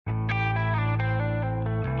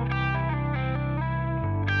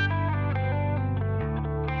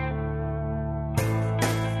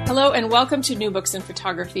Hello and welcome to New Books in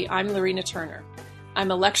Photography. I'm Lorena Turner.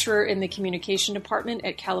 I'm a lecturer in the Communication Department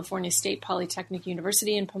at California State Polytechnic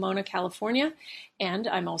University in Pomona, California, and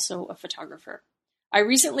I'm also a photographer. I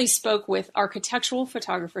recently spoke with architectural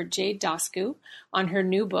photographer Jade Dasku on her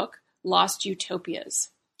new book, Lost Utopias.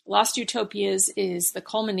 Lost Utopias is the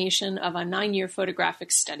culmination of a 9-year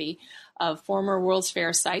photographic study of former World's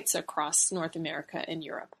Fair sites across North America and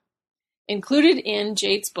Europe. Included in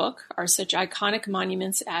Jade's book are such iconic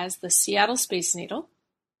monuments as the Seattle Space Needle,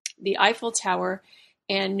 the Eiffel Tower,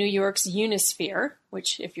 and New York's Unisphere,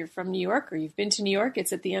 which, if you're from New York or you've been to New York,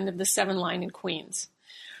 it's at the end of the 7 Line in Queens.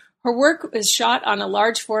 Her work is shot on a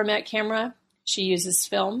large format camera. She uses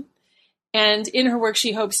film. And in her work,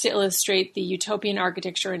 she hopes to illustrate the utopian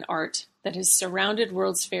architecture and art that has surrounded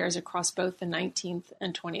World's Fairs across both the 19th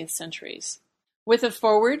and 20th centuries. With a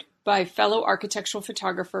foreword by fellow architectural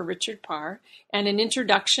photographer Richard Parr and an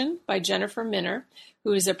introduction by Jennifer Minner,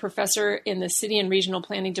 who is a professor in the City and Regional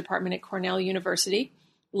Planning Department at Cornell University,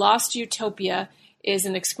 Lost Utopia is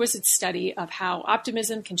an exquisite study of how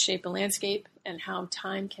optimism can shape a landscape and how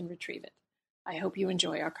time can retrieve it. I hope you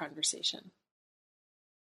enjoy our conversation.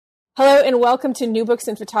 Hello and welcome to New Books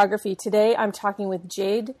in Photography. Today I'm talking with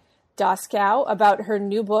Jade Dasku about her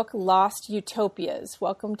new book, Lost Utopias.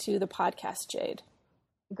 Welcome to the podcast, Jade.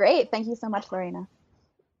 Great. Thank you so much, Lorena.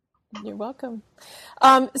 You're welcome.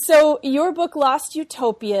 So your book, Lost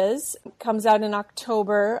Utopias, comes out in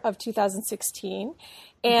October of 2016.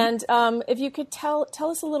 And if you could tell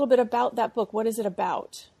us a little bit about that book. What is it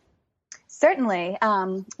about? Certainly.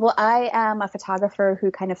 Well, I am a photographer who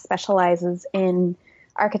kind of specializes in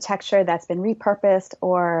architecture that's been repurposed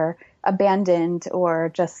or abandoned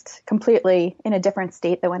or just completely in a different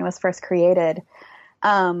state than when it was first created.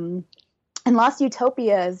 And Lost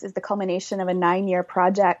Utopias is the culmination of a 9-year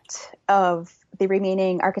project of the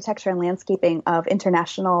remaining architecture and landscaping of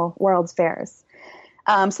international World's Fairs.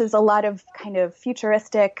 So there's a lot of kind of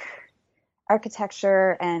futuristic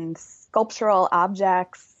architecture and sculptural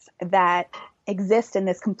objects that exist in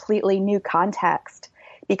this completely new context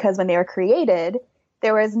because when they were created,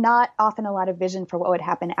 there was not often a lot of vision for what would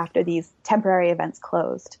happen after these temporary events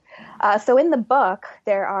closed. So in the book,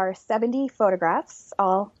 there are 70 photographs,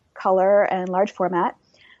 all color and large format,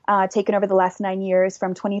 taken over the last 9 years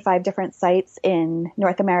from 25 different sites in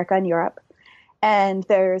North America and Europe. And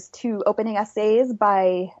there's 2 opening essays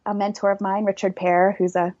by a mentor of mine, Richard Parr,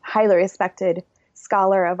 who's a highly respected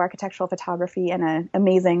scholar of architectural photography and an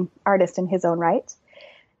amazing artist in his own right.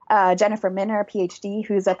 Jennifer Minner, PhD,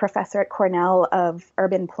 who's a professor at Cornell of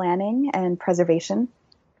urban planning and preservation.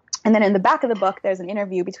 And then in the back of the book, there's an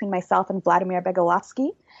interview between myself and Vladimir Begolovsky,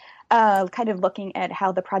 kind of looking at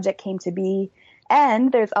how the project came to be.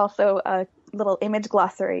 And there's also a little image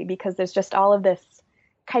glossary because there's just all of this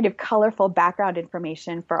kind of colorful background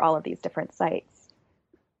information for all of these different sites.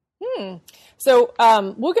 So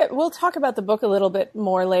we'll talk about the book a little bit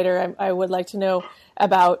more later. I would like to know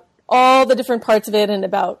about all the different parts of it and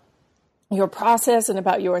about your process and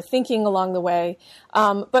about your thinking along the way.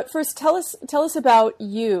 But first, tell us about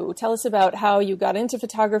you. Tell us about how you got into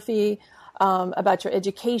photography, about your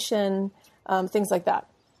education, things like that.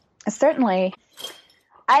 Certainly.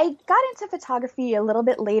 I got into photography a little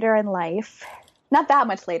bit later in life. Not that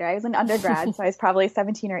much later. I was an undergrad, so I was probably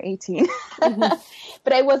 17 or 18.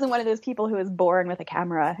 But I wasn't one of those people who was born with a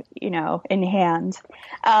camera, in hand.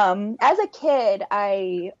 As a kid,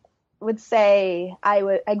 I would say I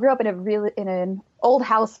grew up in an old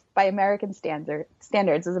house by American standards.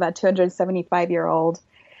 It was about 275-year-old.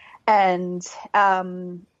 And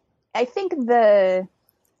I think I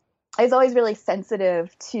was always really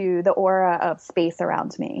sensitive to the aura of space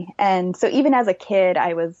around me. And so even as a kid,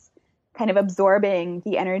 I was kind of absorbing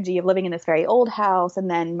the energy of living in this very old house. And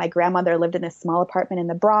then my grandmother lived in this small apartment in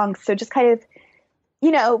the Bronx. So just kind of,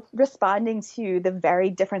 responding to the very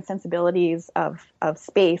different sensibilities of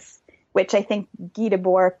space, which I think Guy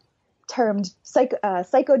Debord termed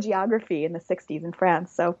psychogeography in the 60s in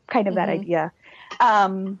France. So kind of that idea.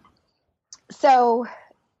 So,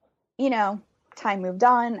 time moved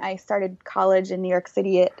on. I started college in New York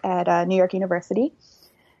City at New York University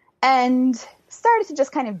and started to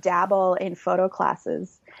just kind of dabble in photo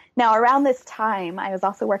classes. Now, around this time, I was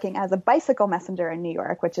also working as a bicycle messenger in New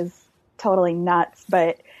York, which is totally nuts,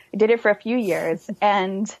 but I did it for a few years.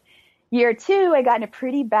 And year 2, I got in a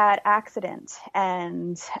pretty bad accident.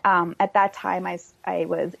 And at that time, I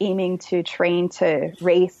was aiming to train to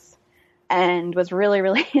race and was really,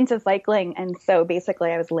 really into cycling. And so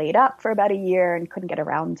basically I was laid up for about a year and couldn't get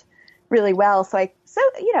around really well. So I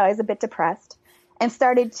was a bit depressed and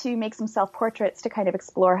started to make some self-portraits to kind of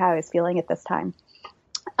explore how I was feeling at this time.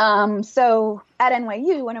 So at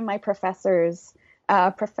NYU, one of my professors,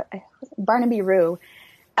 Barnaby Rue,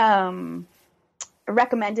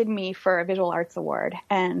 recommended me for a visual arts award.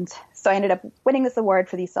 And so I ended up winning this award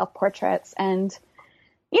for these self-portraits. And,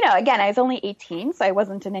 again, I was only 18, so I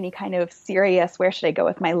wasn't in any kind of serious, where should I go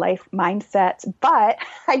with my life mindset. But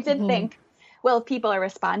I did think, well, if people are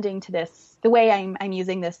responding to this, the way I'm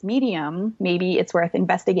using this medium, maybe it's worth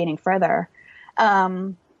investigating further.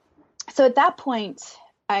 So at that point,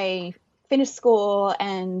 I finished school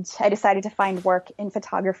and I decided to find work in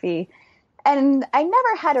photography. And I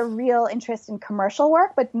never had a real interest in commercial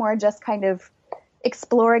work, but more just kind of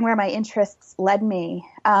exploring where my interests led me.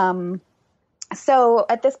 So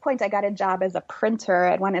at this point, I got a job as a printer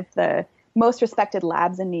at one of the most respected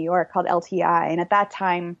labs in New York called LTI. And at that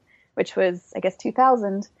time, which was, I guess,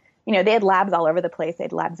 2000, they had labs all over the place. They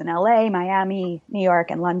had labs in LA, Miami, New York,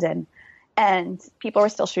 and London. And people were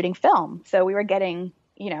still shooting film. So we were getting,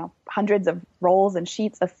 hundreds of rolls and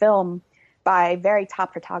sheets of film by very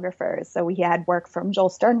top photographers. So we had work from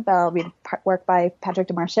Joel Sternfeld, we had work by Patrick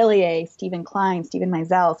de Marchillier, Stephen Klein, Stephen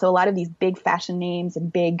Meisel. So a lot of these big fashion names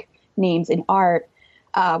and big names in art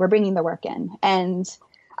were bringing their work in. And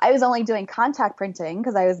I was only doing contact printing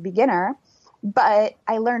because I was a beginner, but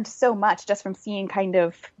I learned so much just from seeing kind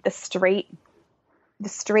of the straight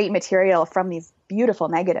material from these beautiful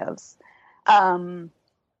negatives.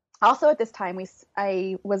 Also at this time,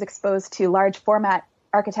 I was exposed to large format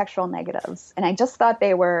architectural negatives, and I just thought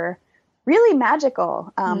they were really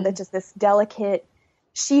magical, that just this delicate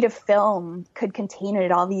sheet of film could contain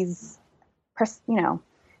it all these,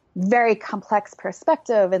 very complex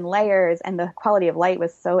perspective and layers, and the quality of light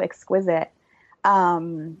was so exquisite.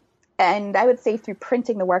 And I would say through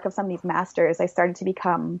printing the work of some of these masters, I started to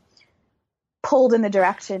become pulled in the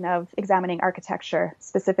direction of examining architecture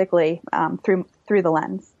specifically through the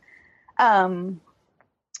lens.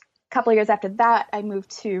 Couple of years after that, I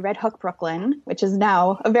moved to Red Hook, Brooklyn, which is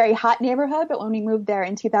now a very hot neighborhood. But when we moved there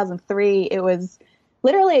in 2003, it was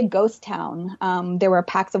literally a ghost town. There were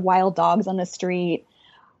packs of wild dogs on the street.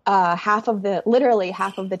 Half of the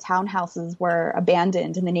townhouses were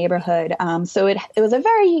abandoned in the neighborhood. So it was a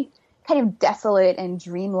very kind of desolate and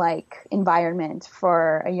dreamlike environment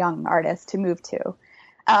for a young artist to move to.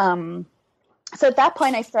 So at that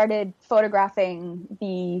point, I started photographing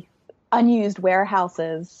the unused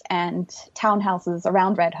warehouses and townhouses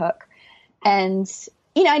around Red Hook. And,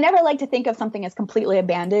 I never like to think of something as completely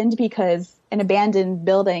abandoned, because an abandoned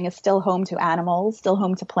building is still home to animals, still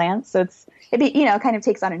home to plants. So it kind of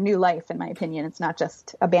takes on a new life, in my opinion. It's not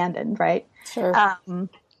just abandoned, right? Sure.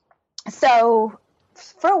 So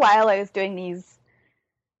for a while, I was doing these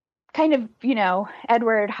kind of,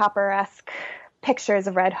 Edward Hopper-esque pictures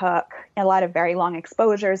of Red Hook, a lot of very long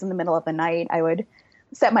exposures in the middle of the night. I would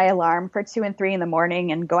set my alarm for 2 and 3 in the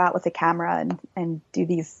morning and go out with a camera and do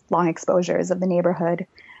these long exposures of the neighborhood.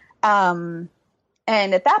 And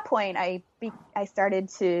at that point, I started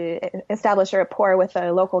to establish a rapport with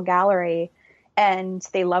a local gallery, and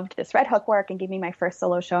they loved this Red Hook work and gave me my first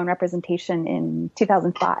solo show and representation in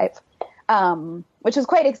 2005, which was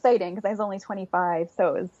quite exciting because I was only 25,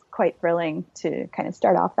 so it was quite thrilling to kind of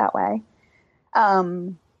start off that way.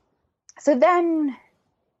 So then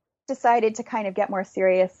decided to kind of get more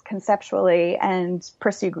serious conceptually and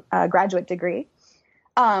pursue a graduate degree.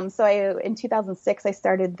 In 2006, I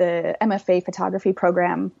started the MFA photography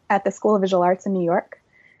program at the School of Visual Arts in New York.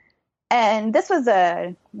 And this was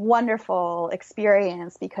a wonderful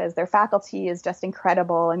experience because their faculty is just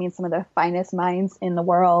incredible. I mean, some of the finest minds in the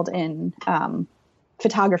world in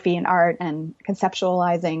photography and art and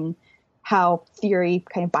conceptualizing how theory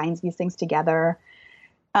kind of binds these things together.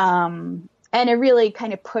 And it really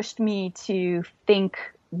kind of pushed me to think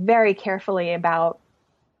very carefully about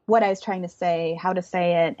what I was trying to say, how to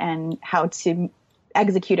say it, and how to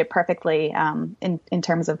execute it perfectly in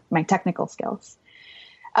terms of my technical skills.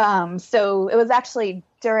 So it was actually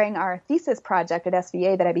during our thesis project at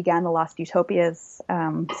SVA that I began the Lost Utopias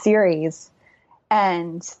series,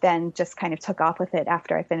 and then just kind of took off with it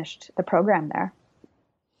after I finished the program there.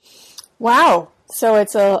 Wow. So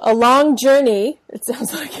it's a long journey. It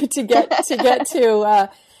sounds like to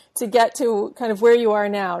get to kind of where you are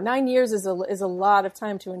now. 9 years is a lot of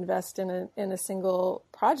time to invest in a single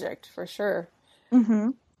project, for sure. Mm-hmm.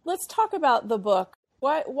 Let's talk about the book.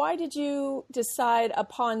 Why did you decide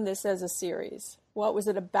upon this as a series? What was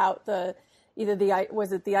it about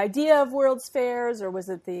was it the idea of World's Fairs, or was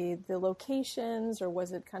it the locations, or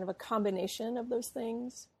was it kind of a combination of those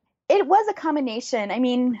things? It was a combination. I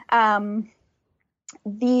mean,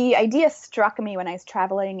 the idea struck me when I was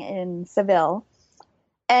traveling in Seville,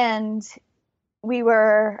 and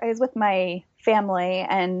I was with my family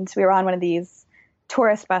and we were on one of these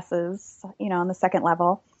tourist buses, on the second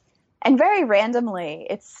level. And very randomly,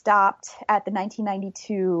 it stopped at the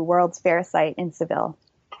 1992 World's Fair site in Seville.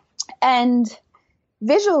 And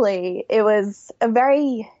visually, it was a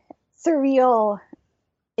very surreal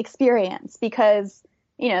experience because,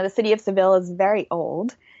 the city of Seville is very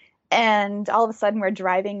old. And all of a sudden, we're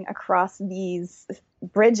driving across these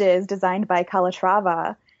bridges designed by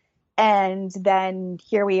Calatrava. And then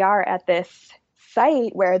here we are at this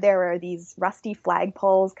site where there are these rusty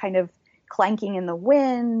flagpoles kind of clanking in the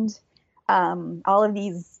wind. All of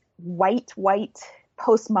these white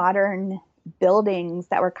postmodern buildings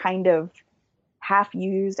that were kind of half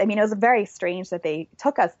used. I mean, it was very strange that they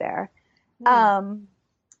took us there.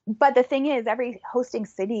 But the thing is, every hosting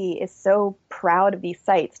city is so proud of these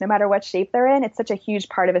sites, no matter what shape they're in. It's such a huge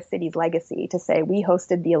part of a city's legacy to say, we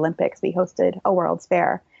hosted the Olympics, we hosted a World's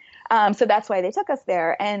Fair. So that's why they took us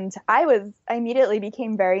there. And I immediately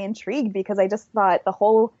became very intrigued because I just thought the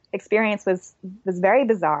whole experience was very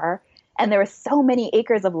bizarre. And there were so many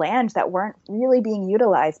acres of land that weren't really being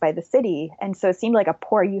utilized by the city. And so it seemed like a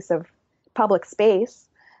poor use of public space.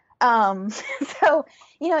 So,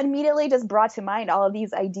 it immediately just brought to mind all of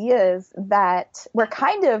these ideas that were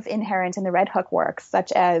kind of inherent in the Red Hook works,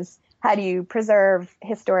 such as how do you preserve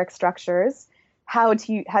historic structures? How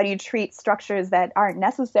do you treat structures that aren't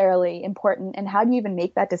necessarily important? And how do you even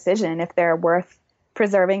make that decision if they're worth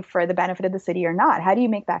preserving for the benefit of the city or not? How do you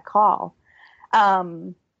make that call?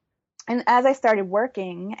 And as I started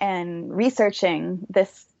working and researching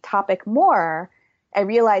this topic more, I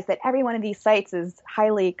realized that every one of these sites is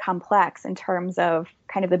highly complex in terms of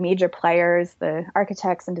kind of the major players, the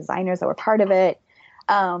architects and designers that were part of it,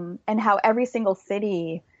 and how every single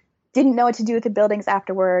city didn't know what to do with the buildings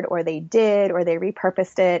afterward, or they did, or they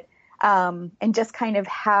repurposed it, and just kind of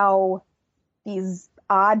how these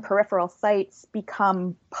odd peripheral sites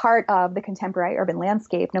become part of the contemporary urban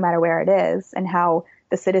landscape, no matter where it is, and how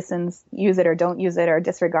the citizens use it or don't use it or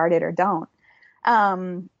disregard it or don't.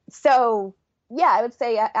 So yeah, I would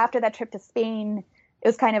say after that trip to Spain, it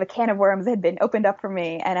was kind of a can of worms that had been opened up for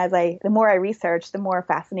me. And the more I researched, the more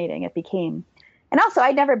fascinating it became. And also,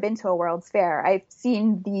 I'd never been to a World's Fair. I've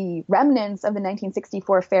seen the remnants of the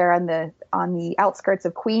 1964 fair on the outskirts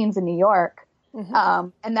of Queens in New York. Mm-hmm.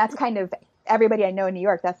 And that's kind of everybody I know in New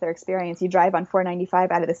York, that's their experience. You drive on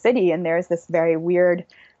 495 out of the city, and there's this very weird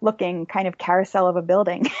looking kind of carousel of a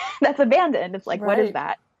building that's abandoned. It's like, right. What is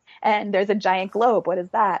that? And there's a giant globe. What is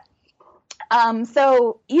that?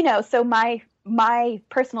 So my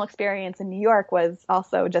personal experience in New York was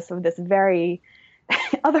also just of this very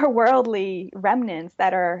otherworldly remnants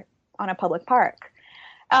that are on a public park.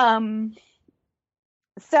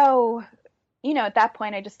 So, at that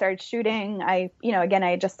point I just started shooting. I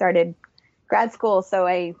had just started grad school. So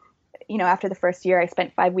after the first year, I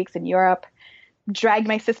spent 5 weeks in Europe, dragged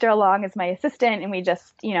my sister along as my assistant. And we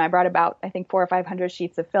just, I brought about, I think 400 or 500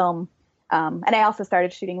 sheets of film. And I also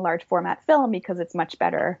started shooting large format film because it's much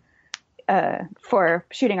better for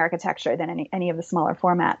shooting architecture than any of the smaller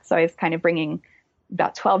formats. So I was kind of bringing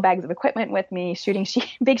about 12 bags of equipment with me, shooting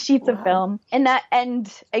big sheets of film. And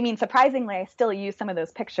surprisingly, I still use some of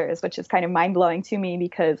those pictures, which is kind of mind blowing to me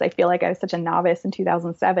because I feel like I was such a novice in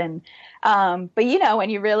 2007. But when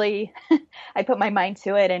you really, I put my mind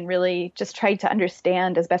to it and really just tried to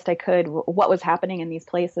understand as best I could what was happening in these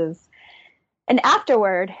places. And after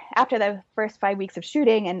the first 5 weeks of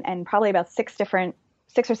shooting and probably about 6 or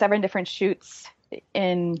 7 different shoots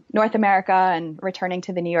in North America and returning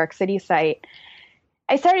to the New York City site,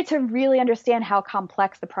 I started to really understand how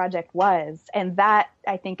complex the project was. And that,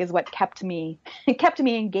 I think, is what kept me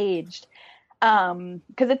engaged.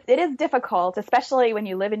 Because it is difficult, especially when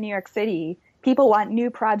you live in New York City. People want new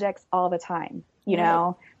projects all the time,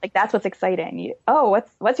 like that's what's exciting.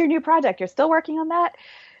 What's your new project? You're still working on that?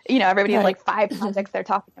 Everybody has like 5 projects they're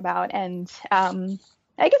talking about. And I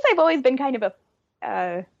guess I've always been kind of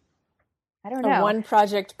a one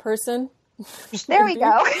project person. There we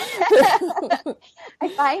go. I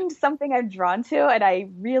find something I'm drawn to and I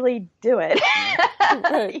really do it.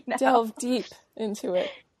 Right. Delve deep into it.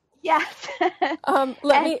 Yes. Go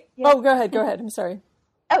ahead. I'm sorry.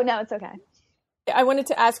 Oh, no, it's okay. I wanted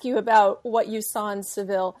to ask you about what you saw in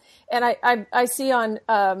Seville. And I see on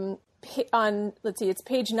let's see, it's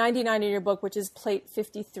page 99 in your book, which is plate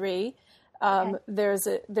 53. Okay. There's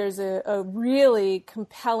a really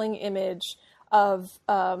compelling image of,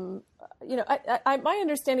 my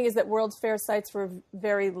understanding is that World's Fair sites were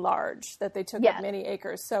very large, that they took up many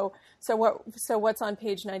acres. So what's on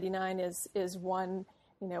page 99 is one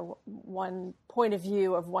point of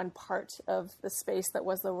view of one part of the space that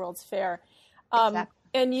was the World's Fair. Exactly.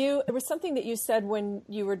 And there was something that you said when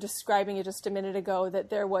you were describing it just a minute ago, that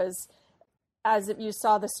there was, as if you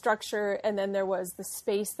saw the structure and then there was the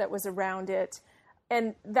space that was around it.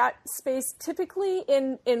 And that space typically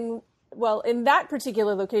in that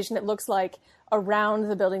particular location, it looks like around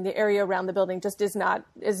the building, the area around the building just is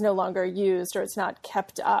no longer used, or it's not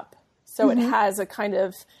kept up. So it has a kind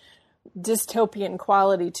of dystopian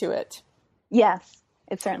quality to it. Yes,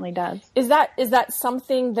 it certainly does. Is that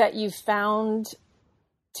something that you found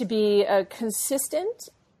to be a consistent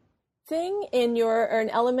thing or an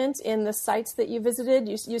element in the sites that you visited?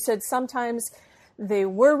 You said sometimes they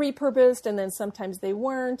were repurposed and then sometimes they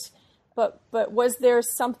weren't. But was there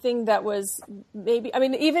something that was maybe, I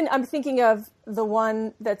mean, even I'm thinking of the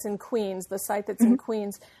one that's in Queens, the site that's in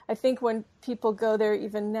Queens. I think when people go there,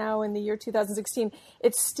 even now in the year 2016,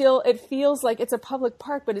 it feels like it's a public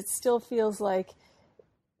park, but it still feels like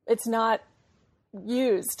it's not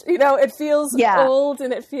used. It feels old,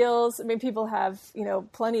 and it feels, I mean, people have,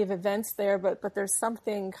 plenty of events there, but there's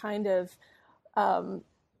something kind of,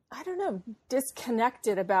 I don't know,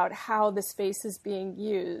 disconnected about how the space is being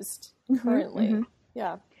used currently.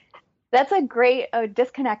 Yeah. That's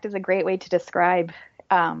disconnect is a great way to describe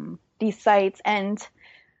these sites. And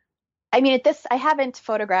I mean, I haven't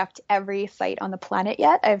photographed every site on the planet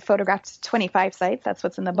yet. I've photographed 25 sites. That's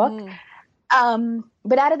what's in the book.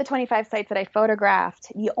 But out of the 25 sites that I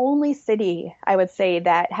photographed, the only city I would say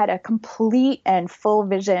that had a complete and full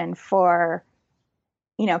vision for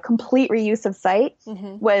complete reuse of sites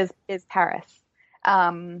is Paris.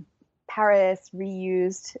 Paris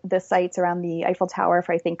reused the sites around the Eiffel Tower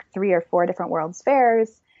for, I think, 3 or 4 different World's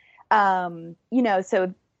Fairs. So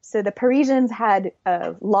the Parisians had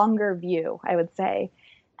a longer view, I would say.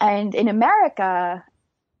 And in America,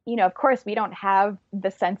 of course, we don't have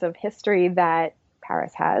the sense of history that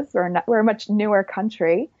Paris has. We're a much newer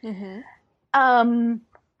country. And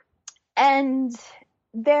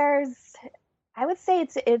I would say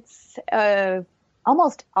it's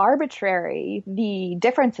almost arbitrary, the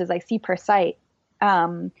differences I see per site.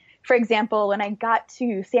 For example, when I got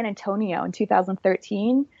to San Antonio in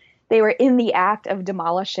 2013, they were in the act of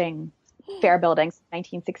demolishing fair buildings in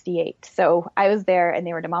 1968. So I was there and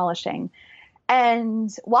they were demolishing.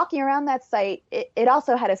 And walking around that site, it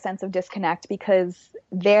also had a sense of disconnect because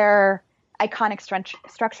their iconic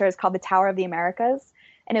structure is called the Tower of the Americas.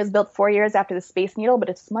 And it was built 4 years after the Space Needle, but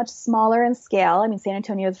it's much smaller in scale. I mean, San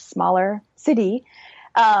Antonio is a smaller city.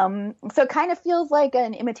 So it kind of feels like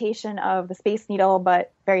an imitation of the Space Needle,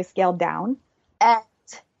 but very scaled down. And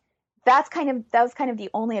that was kind of the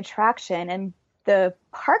only attraction. And the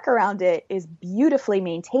park around it is beautifully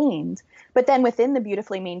maintained. But then within the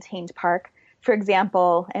beautifully maintained park, for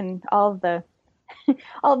example, and all the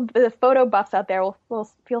photo buffs out there will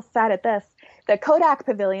feel sad at this. The Kodak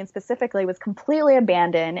Pavilion specifically was completely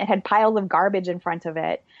abandoned. It had piles of garbage in front of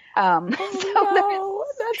it. That's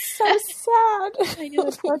so sad. I know,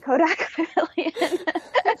 the poor Kodak Pavilion.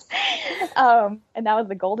 And that was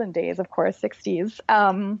the golden days, of course, 60s.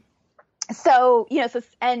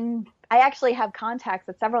 And I actually have contacts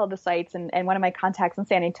at several of the sites, and one of my contacts in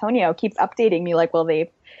San Antonio keeps updating me like, well,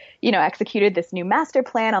 they've, executed this new master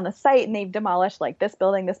plan on the site and they've demolished like this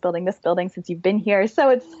building, this building, this building since you've been here. So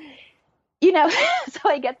it's, so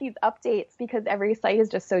I get these updates because every site is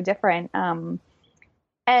just so different. And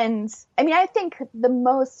I mean, I think the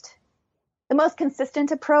most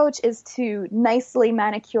consistent approach is to nicely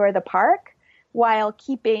manicure the park while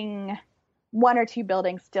keeping 1 or 2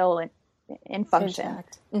 buildings still in function.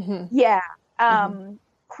 Yeah.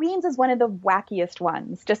 Queens is one of the wackiest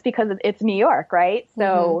ones just because it's New York, right?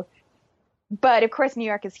 So, but of course New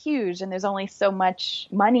York is huge and there's only so much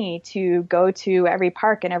money to go to every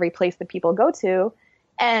park and every place that people go to.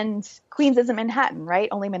 And Queens isn't Manhattan, right?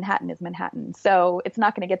 Only Manhattan is Manhattan. So it's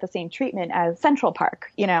not going to get the same treatment as Central Park,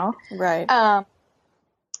 Right.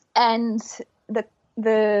 And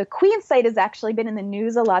the Queens site has actually been in the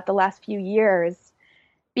news a lot the last few years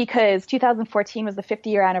because 2014 was the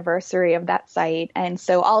 50-year anniversary of that site. And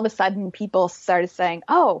so all of a sudden people started saying,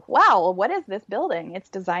 oh, wow, well, what is this building? It's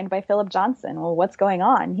designed by Philip Johnson. Well, what's going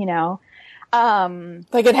on?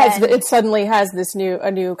 It suddenly has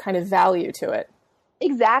a new kind of value to it.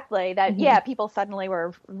 Exactly. That, people suddenly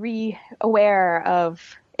were aware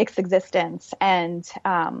of its existence. And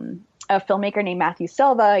a filmmaker named Matthew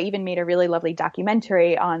Silva even made a really lovely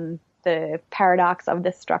documentary on the paradox of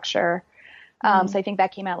this structure. So I think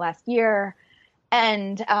that came out last year.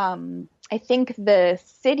 And I think the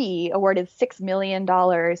city awarded $6 million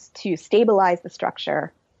to stabilize the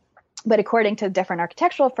structure. But according to different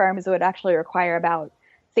architectural firms, it would actually require about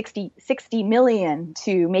 60 million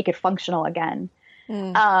to make it functional again.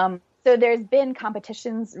 So there's been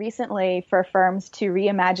competitions recently for firms to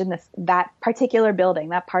reimagine that particular building,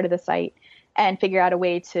 that part of the site, and figure out a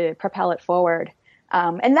way to propel it forward.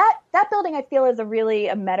 And that building, I feel, is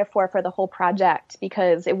a metaphor for the whole project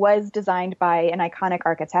because it was designed by an iconic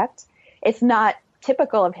architect. It's not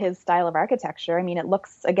typical of his style of architecture. I mean, it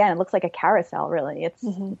looks like a carousel, really.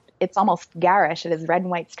 It's almost garish. It has red and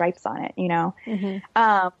white stripes on it, you know?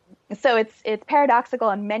 So it's paradoxical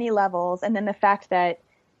on many levels. And then the fact that,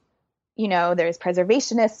 you know, there's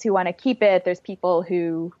preservationists who want to keep it. There's people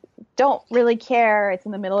who don't really care. It's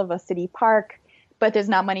in the middle of a city park, but there's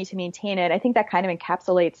not money to maintain it. I think that kind of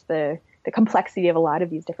encapsulates the complexity of a lot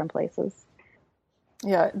of these different places.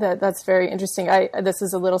 Yeah, that's very interesting. This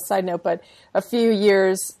is a little side note, but a few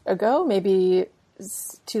years ago, maybe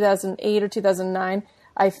 2008 or 2009,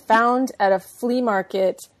 I found at a flea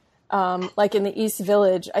market, like in the East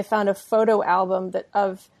Village, I found a photo album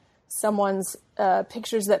of someone's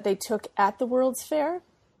pictures that they took at the World's Fair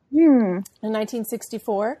in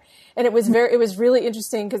 1964, and it was really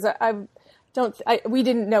interesting because we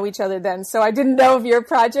didn't know each other then, so I didn't know of your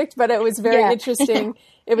project, but it was very interesting.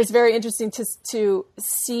 It was very interesting to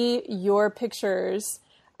see your pictures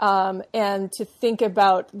and to think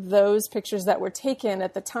about those pictures that were taken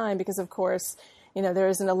at the time, because of course, you know, there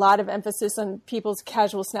isn't a lot of emphasis on people's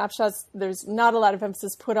casual snapshots. There's not a lot of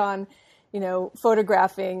emphasis put on, you know,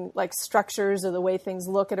 photographing like structures or the way things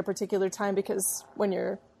look at a particular time, because when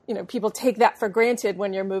you're, you know, people take that for granted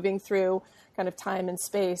when you're moving through kind of time and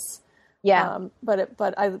space. Yeah. But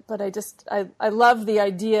I love the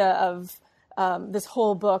idea of this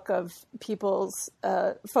whole book of people's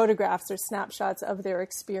photographs or snapshots of their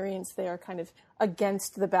experience there, kind of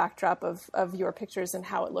against the backdrop of your pictures and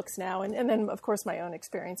how it looks now. And then, of course, my own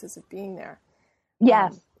experiences of being there. Yeah.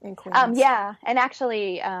 In Queens. Yeah. And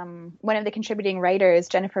actually, one of the contributing writers,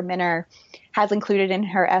 Jennifer Minner, has included in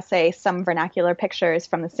her essay some vernacular pictures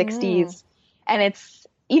from the 60s. And it's,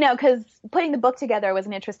 you know, because putting the book together was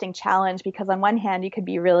an interesting challenge because on one hand, you could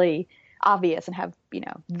be really obvious and have, you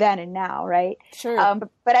know, then and now, right? Sure.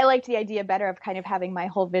 But I liked the idea better of kind of having my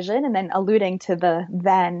whole vision and then alluding to the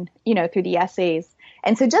then, you know, through the essays.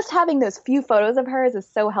 And so just having those few photos of hers is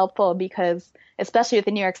so helpful because, especially at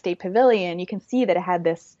the New York State Pavilion, you can see that it had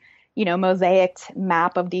this, you know, mosaicked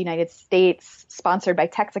map of the United States, sponsored by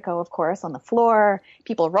Texaco, of course, on the floor,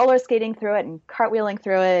 people roller skating through it and cartwheeling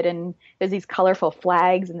through it. And there's these colorful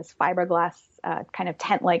flags and this fiberglass kind of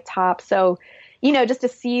tent-like top. So, you know, just to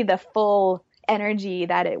see the full energy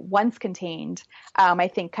that it once contained, I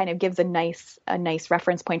think kind of gives a nice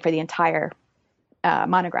reference point for the entire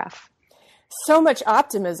monograph. So much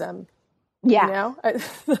optimism. Yeah. You know,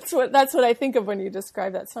 that's what I think of when you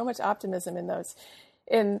describe that. So much optimism in those,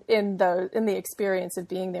 in the experience of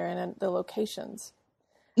being there and in the locations.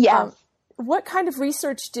 Yeah. What kind of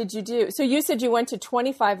research did you do? So you said you went to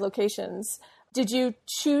 25 locations. Did you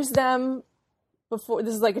choose them before?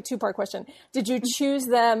 This is like a two-part question. Did you choose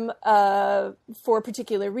them for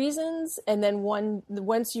particular reasons? And then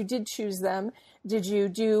once you did choose them, did you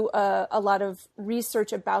do a lot of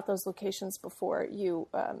research about those locations before you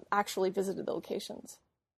actually visited the locations?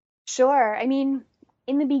 Sure. I mean,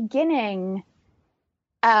 in the beginning,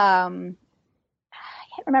 I can't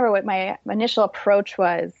remember what my initial approach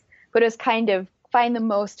was, but it was kind of find the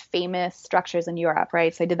most famous structures in Europe,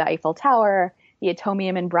 right? So I did the Eiffel Tower, the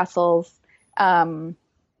Atomium in Brussels, the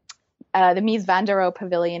Mies van der Rohe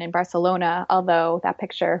Pavilion in Barcelona, although that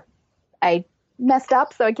picture I messed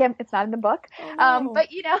up, so it's not in the book. Oh, no.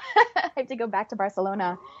 But, you know, I have to go back to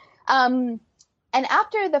Barcelona. And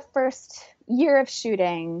after the first year of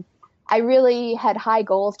shooting, I really had high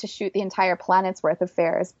goals to shoot the entire planet's worth of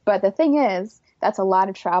fairs. But the thing is, that's a lot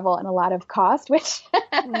of travel and a lot of cost, which, so,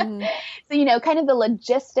 you know, kind of the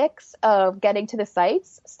logistics of getting to the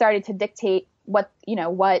sites started to dictate what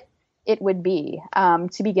it would be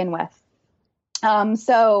to begin with.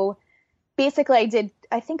 So basically I did,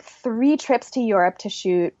 I think, 3 trips to Europe to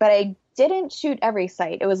shoot, but I didn't shoot every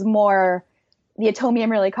site. It was more, the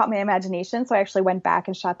Atomium really caught my imagination. So I actually went back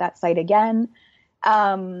and shot that site again.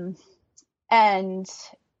 And,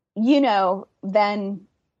 you know, then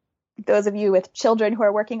those of you with children who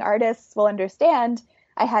are working artists will understand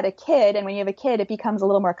I had a kid. And when you have a kid, it becomes a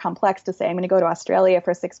little more complex to say, I'm going to go to Australia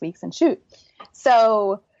for 6 weeks and shoot.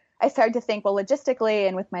 So I started to think, well, logistically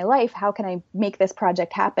and with my life, how can I make this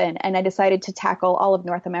project happen? And I decided to tackle all of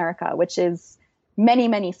North America, which is many,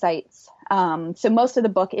 many sites. So most of the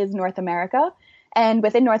book is North America. And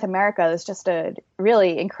within North America, there's just a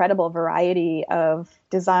really incredible variety of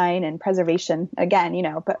design and preservation, again, you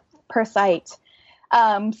know, but per site.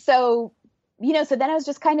 So, you know, so then I was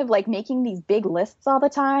just kind of like making these big lists all the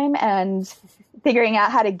time. And figuring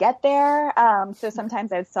out how to get there. So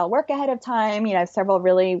sometimes I would sell work ahead of time. I have several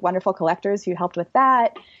really wonderful collectors who helped with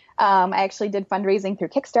that. I actually did fundraising through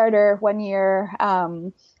Kickstarter one year.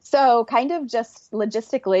 So kind of just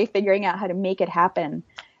logistically figuring out how to make it happen.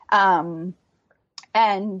 And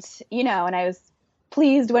I was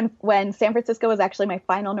pleased when San Francisco was actually my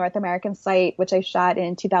final North American site, which I shot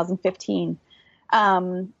in 2015.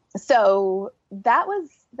 So that was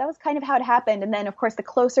kind of how it happened. And then, of course, the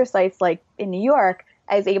closer sites like in New York,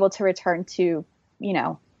 I was able to return to,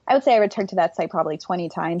 I would say I returned to that site probably 20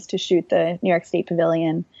 times to shoot the New York State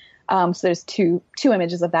Pavilion. So there's two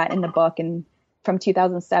images of that in the book, and from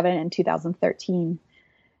 2007 and 2013.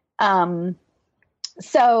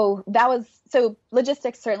 So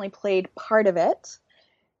logistics certainly played part of it.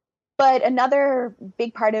 But another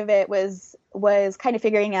big part of it was kind of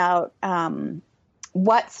figuring out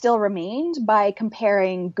what still remained by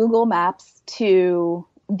comparing Google Maps to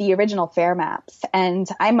the original fair maps. And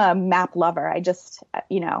I'm a map lover. I just,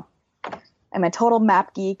 I'm a total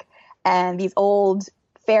map geek. And these old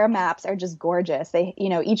fair maps are just gorgeous. They,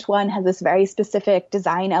 each one has this very specific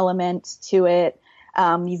design element to it.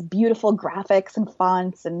 These beautiful graphics and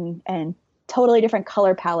fonts and totally different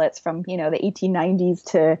color palettes from, the 1890s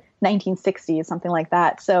to 1960s, something like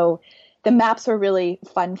that. So the maps were really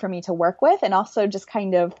fun for me to work with, and also just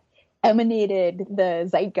kind of emanated the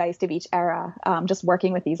zeitgeist of each era, just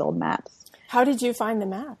working with these old maps. How did you find the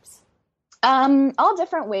maps? All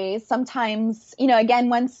different ways. Sometimes,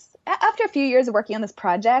 again, after a few years of working on this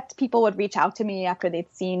project, people would reach out to me after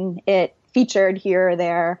they'd seen it featured here or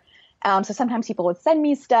there. So sometimes people would send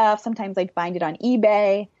me stuff. Sometimes I'd find it on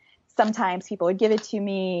eBay. Sometimes people would give it to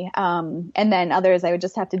me. And then others I would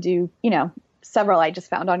just have to do, several I just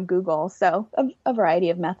found on Google. So a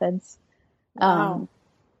variety of methods. Wow.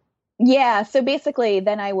 So basically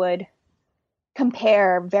then I would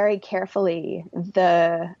compare very carefully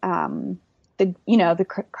the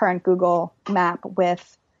current Google map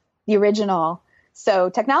with the original. So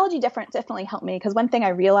technology definitely helped me, because one thing I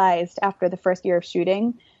realized after the first year of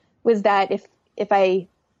shooting was that if I,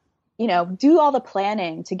 do all the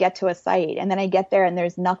planning to get to a site and then I get there and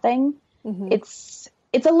there's nothing, mm-hmm.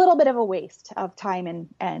 It's a little bit of a waste of time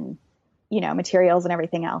and materials and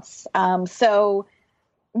everything else. So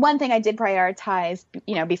one thing I did prioritize,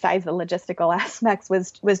 besides the logistical aspects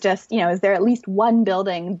was just, is there at least one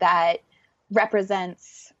building that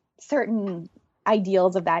represents certain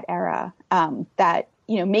ideals of that era, that,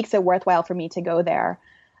 makes it worthwhile for me to go there.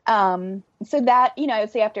 So that, I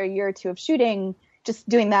would say after a year or two of shooting, just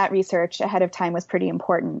doing that research ahead of time was pretty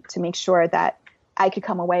important to make sure that I could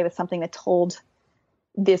come away with something that told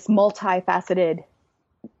this multifaceted,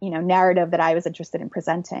 narrative that I was interested in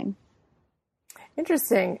presenting.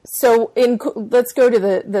 Interesting. So let's go to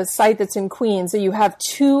the site that's in Queens. So you have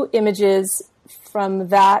two images from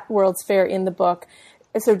that World's Fair in the book.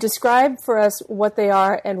 So describe for us what they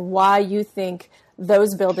are and why you think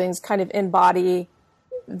those buildings kind of embody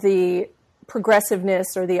the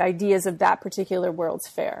progressiveness or the ideas of that particular World's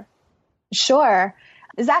Fair. Sure.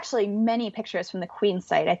 There's actually many pictures from the Queens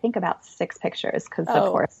site. I think about 6 pictures, because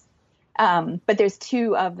of course. But there's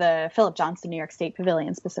 2 of the Philip Johnson New York State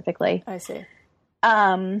Pavilion specifically. I see.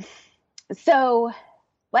 So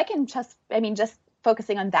I can just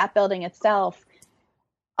focusing on that building itself,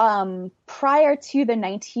 prior to the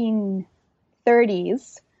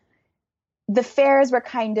 1930s, the fairs were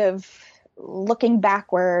kind of looking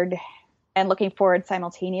backward and looking forward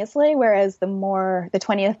simultaneously, whereas the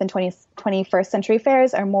 20th and 21st century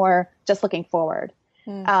fairs are more just looking forward,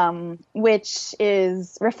 which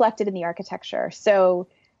is reflected in the architecture. So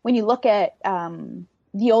when you look at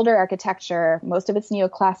the older architecture, most of it's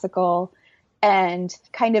neoclassical, and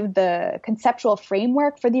kind of the conceptual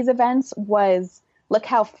framework for these events was, look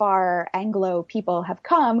how far Anglo people have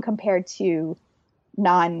come compared to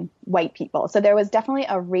non-white people. So there was definitely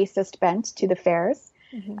a racist bent to the fairs,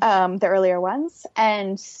 mm-hmm. The earlier ones.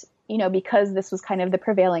 And, because this was kind of the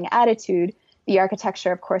prevailing attitude, the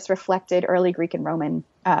architecture, of course, reflected early Greek and Roman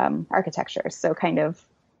architecture. So kind of,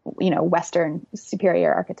 Western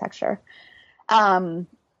superior architecture. But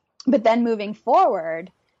then moving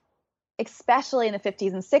forward, especially in the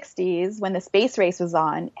 50s and 60s, when the space race was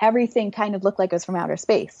on, everything kind of looked like it was from outer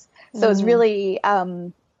space. So it was really,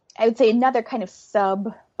 I would say another kind of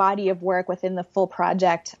sub body of work within the full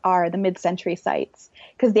project are the mid-century sites,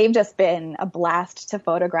 because they've just been a blast to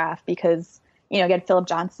photograph because, again, Philip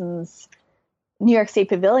Johnson's New York State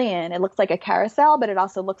Pavilion, it looks like a carousel, but it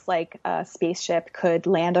also looks like a spaceship could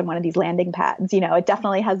land on one of these landing pads. It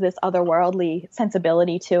definitely has this otherworldly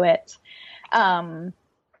sensibility to it. And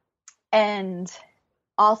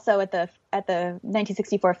also at the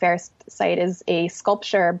 1964 fair site is a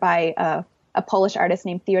sculpture by a Polish artist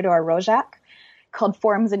named Theodor Rożak called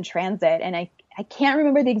Forms in Transit. And I can't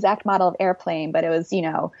remember the exact model of airplane, but it was,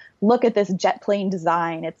 look at this jet plane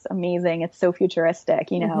design. It's amazing. It's so futuristic,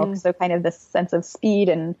 Mm-hmm. so kind of this sense of speed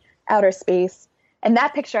and outer space. And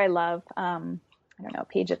that picture I love. I don't know what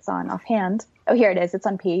page it's on offhand. Oh, here it is. It's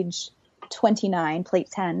on page 29,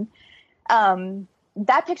 plate 10.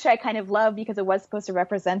 That picture I kind of love because it was supposed to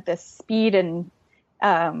represent this speed and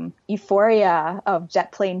euphoria of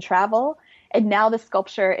jet plane travel. And now the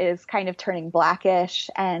sculpture is kind of turning blackish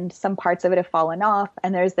and some parts of it have fallen off.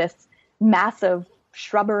 And there's this massive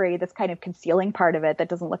shrubbery that's kind of concealing part of it that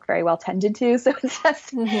doesn't look very well tended to. So it's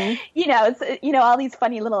just, it's, all these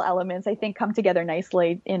funny little elements I think come together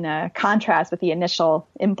nicely in a contrast with the initial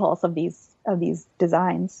impulse of these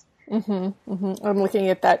designs. Mm-hmm, mm-hmm. I'm looking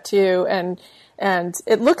at that too. And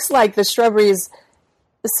it looks like the shrubberies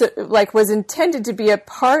was intended to be a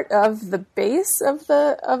part of the base of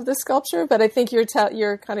the sculpture, but I think you're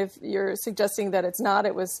suggesting that it's not.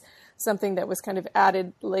 It was something that was kind of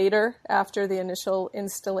added later after the initial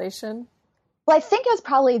installation. Well, I think it was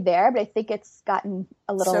probably there, but I think it's gotten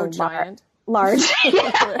a little so giant, large,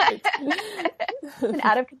 right? An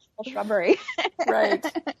out of control shrubbery, right.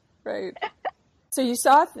 So you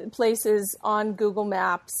saw places on Google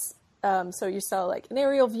Maps. So you saw like an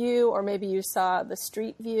aerial view, or maybe you saw the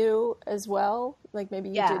street view as well. Like maybe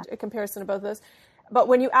you did a comparison of both of those. But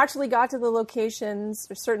when you actually got to the locations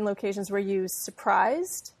or certain locations, were you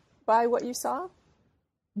surprised by what you saw?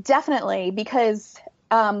 Definitely, because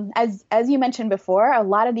as you mentioned before, a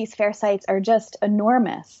lot of these fair sites are just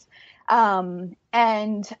enormous. And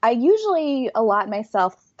I usually allot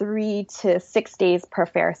myself 3 to 6 days per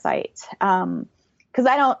fair site. Because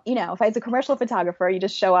I don't, if I was a commercial photographer, you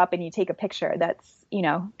just show up and you take a picture that's,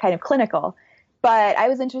 kind of clinical. But I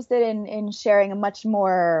was interested in sharing a much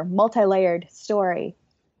more multi-layered story.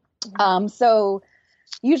 Mm-hmm. So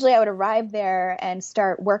usually I would arrive there and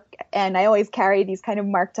start work, and I always carry these kind of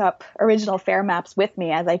marked up original fair maps with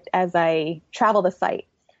me as I travel the site.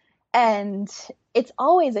 And it's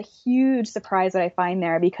always a huge surprise what I find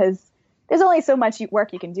there, because there's only so much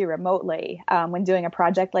work you can do remotely when doing a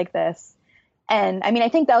project like this. And I mean, I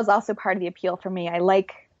think that was also part of the appeal for me. I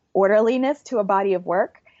like orderliness to a body of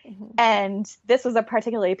work. Mm-hmm. And this was a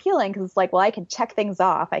particularly appealing because it's like, well, I can check things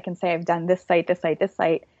off. I can say I've done this site, this site, this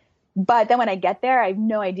site. But then when I get there, I have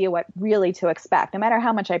no idea what really to expect. No matter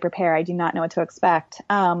how much I prepare, I do not know what to expect.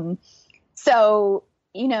 So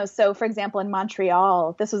for example, in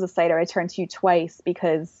Montreal, this was a site I returned to twice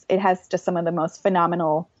because it has just some of the most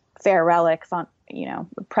phenomenal fair relics on,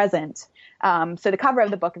 present. So the cover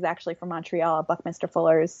of the book is actually from Montreal, Buckminster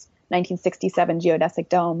Fuller's 1967 geodesic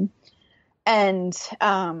dome. And,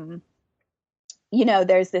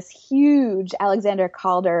 there's this huge Alexander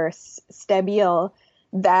Calder stebile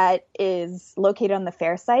that is located on the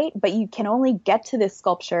fair site, but you can only get to this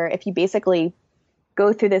sculpture if you basically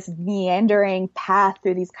go through this meandering path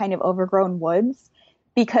through these kind of overgrown woods,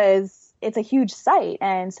 because it's a huge site.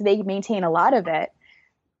 And so they maintain a lot of it.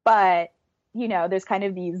 But, there's kind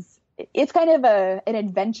of it's kind of an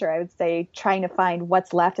adventure, I would say, trying to find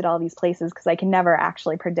what's left at all these places, because I can never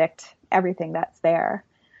actually predict everything that's there.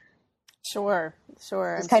 Sure.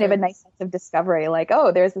 It's kind of a nice sense of discovery, like,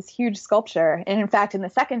 oh, there's this huge sculpture. And in fact, in the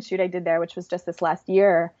second shoot I did there, which was just this last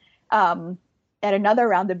year, at another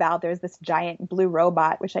roundabout, there's this giant blue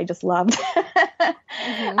robot, which I just loved.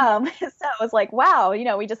 Mm-hmm. So it was like, wow,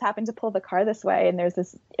 we just happened to pull the car this way, and there's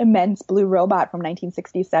this immense blue robot from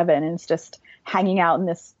 1967, and it's just hanging out in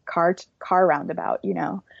this car roundabout,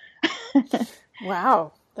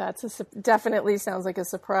 Wow, that's definitely sounds like a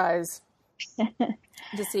surprise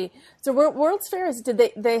to see. So World's Fairs, did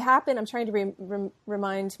they happen? I'm trying to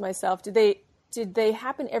remind myself. Did they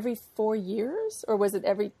happen every 4 years, or was it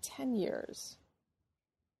every 10 years?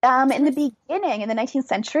 In the beginning, in the 19th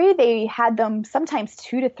century, they had them sometimes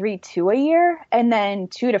 2 to 3 a year, and then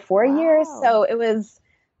 2 to 4 years. So it was,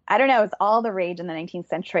 I don't know, it was all the rage in the 19th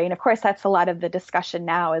century. And of course, that's a lot of the discussion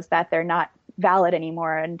now, is that they're not valid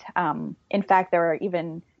anymore. And in fact, there were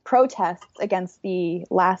even protests against the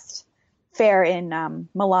last fair in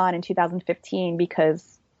Milan in 2015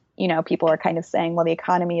 because, people are kind of saying, well, the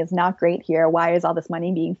economy is not great here. Why is all this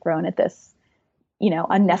money being thrown at this,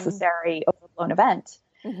 unnecessary, overblown event?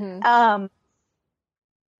 Mm-hmm.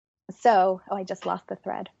 I just lost the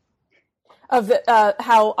thread of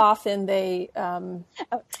how often they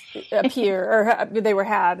appear, or they were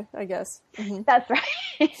had, I guess. Mm-hmm. That's right.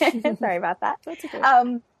 Sorry about that. That's okay.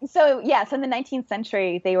 So in the 19th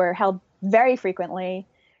century, they were held very frequently.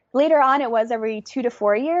 Later on, it was every 2 to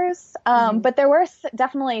 4 years. But there were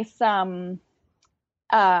definitely some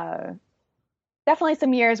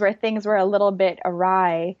years where things were a little bit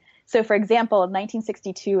awry. So, for example,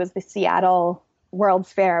 1962 was the Seattle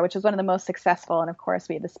World's Fair, which was one of the most successful. And of course,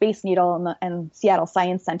 we had the Space Needle and Seattle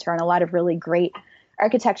Science Center and a lot of really great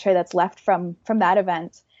architecture that's left from that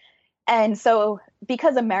event. And so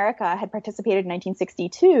because America had participated in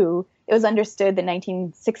 1962, it was understood that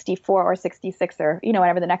 1964 or 66 or,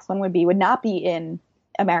 whatever the next one would be, would not be in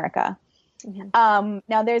America. Mm-hmm.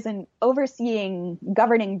 Now, there's an overseeing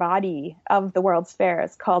governing body of the World's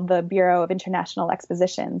Fairs called the Bureau of International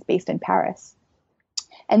Expositions based in Paris.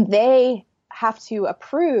 And they have to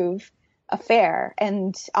approve a fair,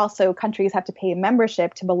 and also countries have to pay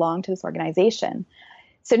membership to belong to this organization.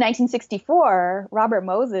 So 1964, Robert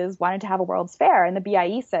Moses wanted to have a World's Fair, and the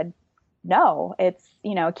BIE said, no, it's, the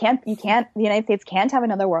United States can't have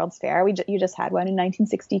another World's Fair. You just had one in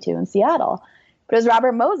 1962 in Seattle. But it was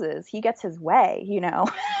Robert Moses. He gets his way,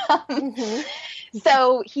 Mm-hmm.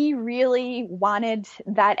 So he really wanted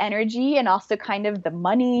that energy and also kind of the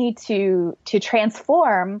money to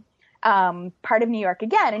transform part of New York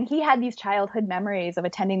again. And he had these childhood memories of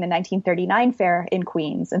attending the 1939 fair in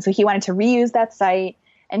Queens. And so he wanted to reuse that site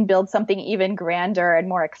and build something even grander and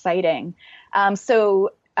more exciting.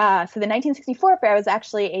 So the 1964 fair was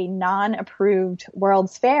actually a non-approved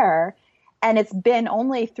World's Fair. And it's been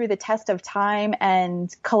only through the test of time and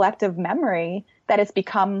collective memory that it's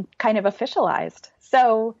become kind of officialized.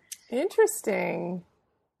 So interesting.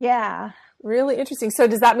 Yeah. Really interesting. So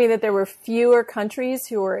does that mean that there were fewer countries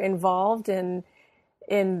who were involved in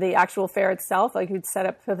the actual fair itself, like who'd set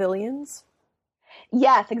up pavilions?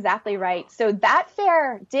 Yes, exactly right. So that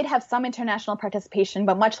fair did have some international participation,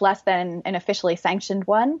 but much less than an officially sanctioned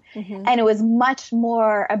one. Mm-hmm. And it was much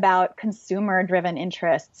more about consumer-driven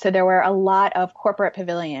interests. So there were a lot of corporate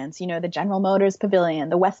pavilions, the General Motors Pavilion,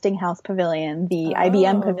 the Westinghouse Pavilion, the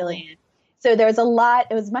IBM Pavilion. So there was a lot,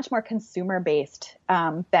 it was much more consumer-based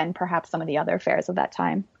than perhaps some of the other fairs of that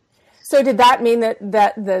time. So did that mean that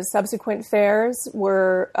the subsequent fairs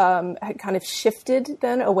were had kind of shifted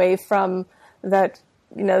then away from that,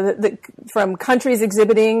 from countries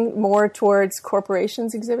exhibiting more towards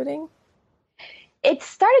corporations exhibiting? It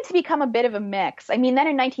started to become a bit of a mix. I mean, then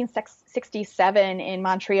in 1967 in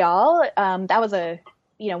Montreal, that was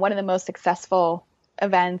one of the most successful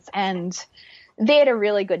events, and they had a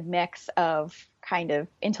really good mix of kind of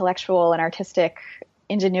intellectual and artistic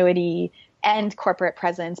ingenuity and corporate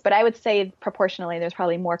presence. But I would say proportionally, there's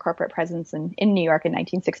probably more corporate presence in New York in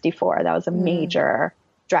 1964. That was a major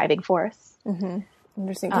driving force. Mm-hmm.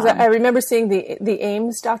 Interesting, because I remember seeing the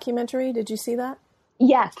Ames documentary. Did you see that?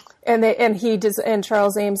 Yes. And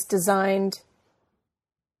Charles Ames designed.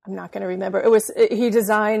 I'm not going to remember. He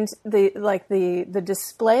designed the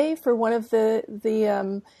display for one of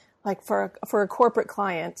the for a corporate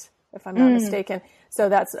client, if I'm not mistaken. So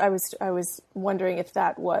I was wondering if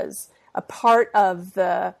that was a part of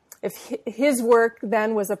if his work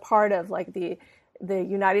then was a part of the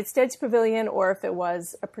United States Pavilion, or if it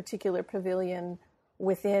was a particular pavilion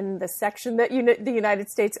within the section that the United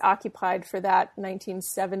States occupied for that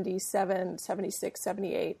 1977, 76,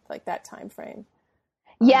 78, like that time frame.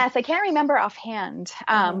 Yes, I can't remember offhand,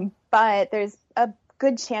 but there's a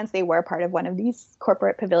good chance they were part of one of these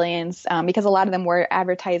corporate pavilions because a lot of them were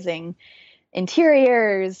advertising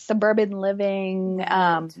interiors, suburban living,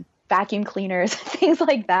 vacuum cleaners, things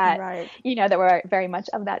like that, right. That were very much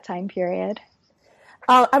of that time period.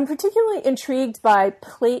 I'm particularly intrigued by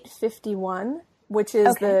Plate 51, which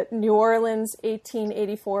is the New Orleans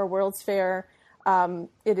 1884 World's Fair.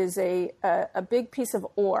 It is a big piece of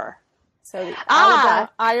ore. So the Alabama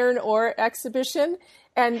iron ore exhibition.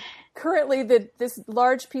 And currently this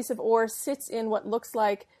large piece of ore sits in what looks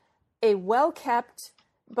like a well-kept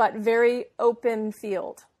but very open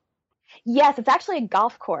field. Yes, it's actually a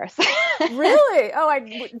golf course. Really? Oh,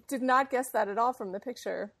 I did not guess that at all from the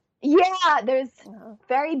picture. Yeah, there's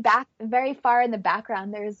very far in the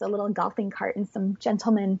background, there's a little golfing cart and some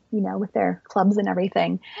gentlemen, with their clubs and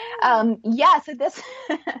everything. So this,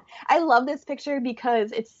 I love this picture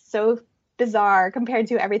because it's so bizarre compared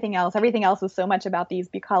to everything else. Everything else is so much about these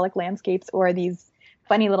bucolic landscapes or these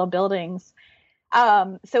funny little buildings.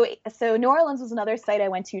 So New Orleans was another site I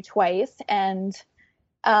went to twice, and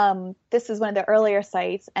this is one of the earlier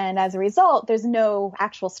sites, and as a result, there's no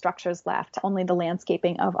actual structures left. Only the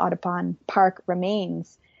landscaping of Audubon Park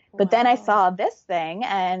remains. But then I saw this thing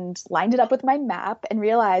and lined it up with my map and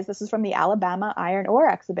realized this is from the Alabama iron ore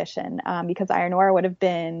exhibition, because iron ore would have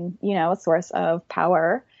been, a source of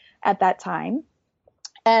power at that time.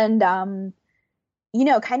 And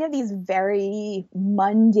kind of these very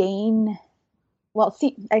mundane, well,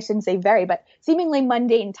 I shouldn't say very, but seemingly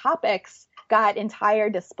mundane topics got entire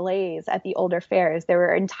displays at the older fairs.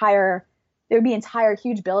 There would be entire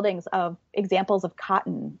huge buildings of examples of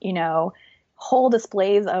cotton, whole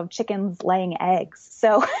displays of chickens laying eggs.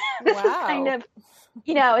 So this is kind of,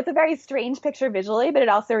 it's a very strange picture visually, but it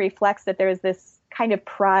also reflects that there's this kind of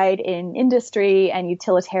pride in industry and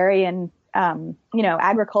utilitarian,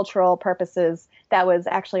 agricultural purposes that was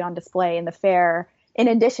actually on display in the fair, in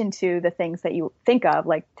addition to the things that you think of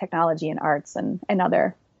like technology and arts and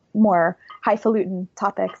other more highfalutin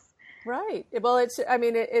topics. Right. Well,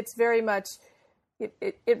 it's very much,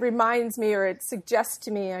 it reminds me, or it suggests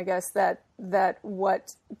to me, I guess, that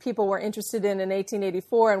what people were interested in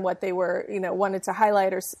 1884 and what they were, wanted to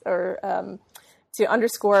highlight or to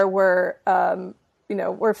underscore were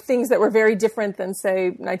things that were very different than, say,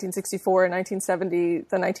 1964 and 1970,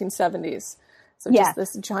 the 1970s. So just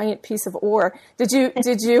this giant piece of ore.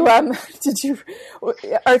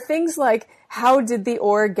 Are things like, how did the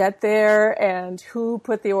ore get there and who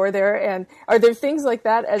put the ore there? And are there things like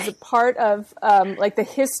that as a part of like the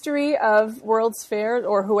history of World's Fair,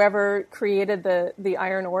 or whoever created the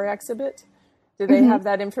iron ore exhibit? Do they have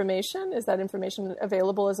that information? Is that information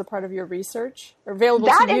available as a part of your research, or available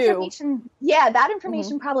to you? That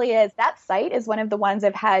information probably is. That site is one of the ones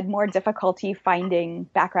I've had more difficulty finding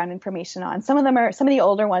background information on. Some of the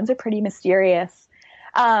older ones are pretty mysterious.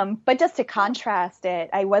 But just to contrast it,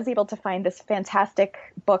 I was able to find this fantastic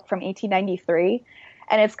book from 1893,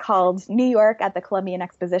 and it's called New York at the Columbian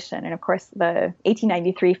Exposition. And of course, the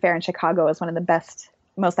 1893 fair in Chicago is one of the best,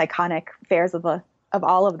 most iconic fairs of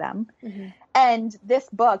all of them. Mm-hmm. And this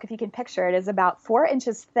book, if you can picture it, is about 4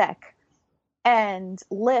 inches thick and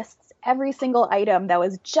lists every single item that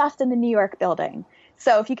was just in the New York building.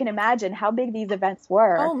 So if you can imagine how big these events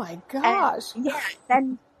were. Oh my gosh.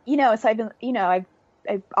 And, so I've been,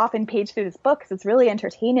 I've often paged through this book because it's really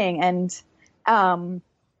entertaining. And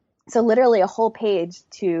so literally a whole page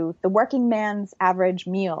to the working man's average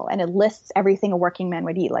meal. And it lists everything a working man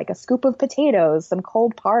would eat, like a scoop of potatoes, some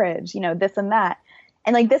cold porridge, this and that.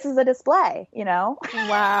 And like, this is a display, Wow.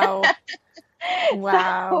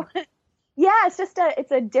 Wow. So, yeah,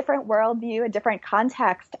 it's a different worldview, a different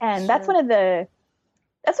context. And that's one of the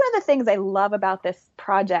things I love about this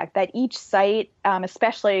project, that each site,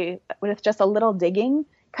 especially with just a little digging,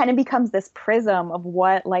 kind of becomes this prism of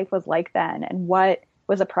what life was like then and what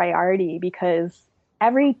was a priority, because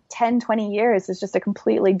every 10, 20 years is just a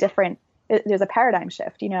completely different, there's a paradigm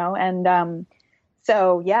shift, and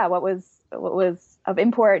so yeah, what was of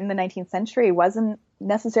import in the 19th century wasn't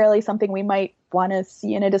necessarily something we might want to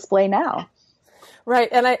see in a display now. Right.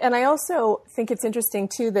 And I also think it's interesting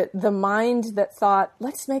too, that the mind that thought,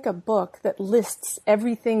 let's make a book that lists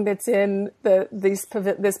everything that's in this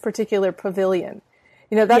particular pavilion.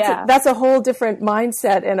 That's a whole different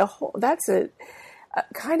mindset, and that's a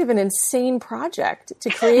kind of an insane project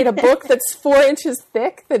to create a book that's 4 inches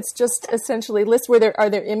thick, that's just essentially lists. Are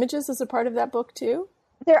there images as a part of that book too?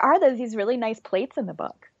 There are these really nice plates in the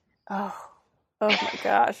book. Oh my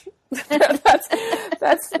gosh.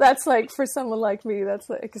 that's like, for someone like me, that's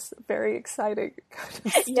like very exciting kind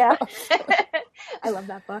of stuff. Yeah. I love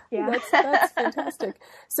that book. Yeah. That's fantastic.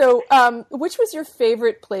 So, which was your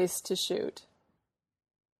favorite place to shoot?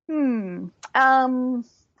 Well, I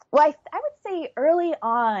would say early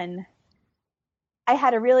on, I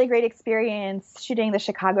had a really great experience shooting the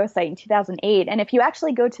Chicago site in 2008. And if you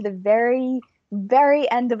actually go to the very, very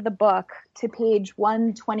end of the book to page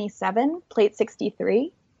 127, plate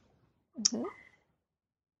 63,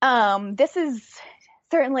 this is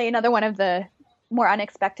certainly another one of the more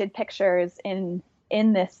unexpected pictures in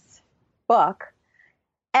this book.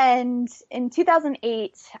 And in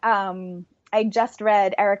 2008, I just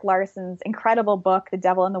read Erik Larson's incredible book, The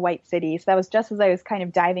Devil in the White City. So that was just as I was kind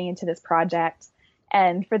of diving into this project.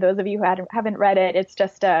 And for those of you who haven't read it, it's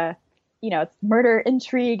just it's murder,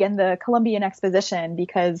 intrigue, and the Columbian Exposition,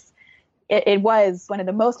 because it was one of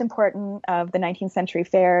the most important of the 19th century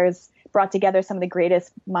fairs, brought together some of the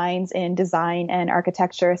greatest minds in design and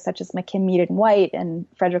architecture, such as McKim, Mead and White and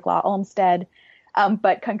Frederick Law Olmsted.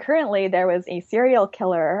 But concurrently, there was a serial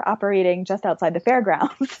killer operating just outside the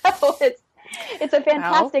fairgrounds. So it's a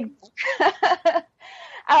fantastic book.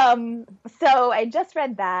 So I just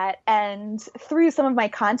read that, and through some of my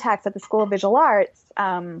contacts at the School of Visual Arts,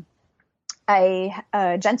 a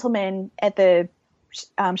gentleman at the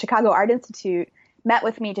Chicago Art Institute met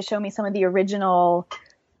with me to show me some of the original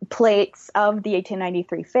plates of the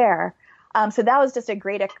 1893 fair. So that was just a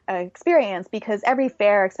great experience, because every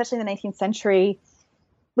fair, especially in the 19th century,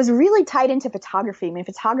 was really tied into photography. I mean,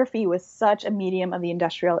 photography was such a medium of the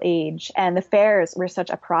industrial age, and the fairs were such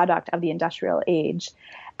a product of the industrial age.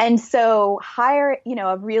 And so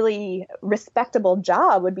a really respectable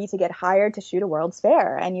job would be to get hired to shoot a World's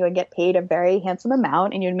Fair, and you would get paid a very handsome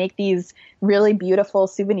amount, and you'd make these really beautiful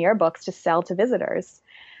souvenir books to sell to visitors.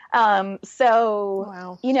 Wow.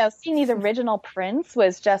 Seeing these original prints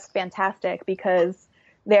was just fantastic because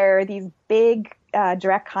they're these big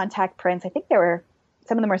direct contact prints. I think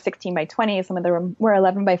some of them were 16 by 20, some of them were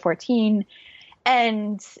 11 by 14.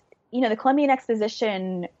 And, the Columbian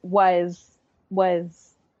Exposition was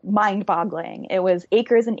mind-boggling. It was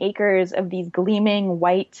acres and acres of these gleaming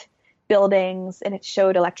white buildings, and it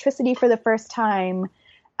showed electricity for the first time.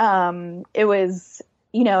 It was,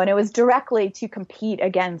 and it was directly to compete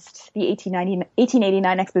against the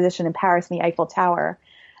 1889 exposition in Paris and the Eiffel Tower.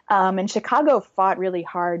 And Chicago fought really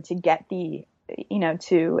hard to get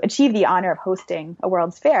to achieve the honor of hosting a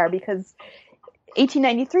World's Fair, because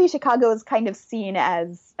 1893 Chicago was kind of seen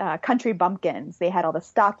as country bumpkins. They had all the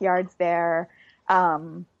stockyards there.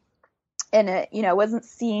 And it, wasn't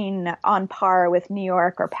seen on par with New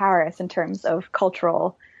York or Paris in terms of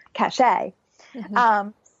cultural cachet. Mm-hmm.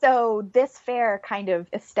 So this fair kind of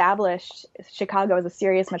established Chicago as a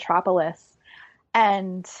serious metropolis.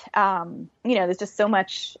 And, there's just so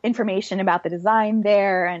much information about the design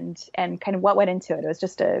there and kind of what went into it. It was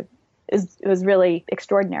just it was really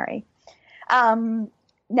extraordinary.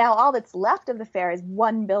 Now all that's left of the fair is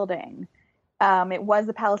one building. It was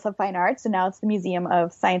the Palace of Fine Arts, and now it's the Museum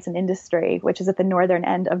of Science and Industry, which is at the northern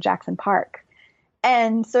end of Jackson Park.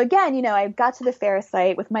 And so again, I got to the fair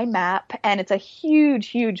site with my map, and it's a huge,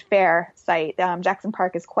 huge fair site. Jackson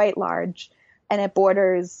Park is quite large, and it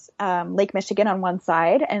borders Lake Michigan on one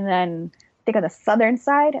side, and then I think on the southern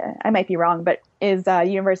side, I might be wrong, but is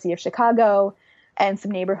University of Chicago, and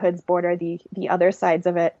some neighborhoods border the other sides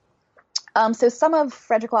of it. So some of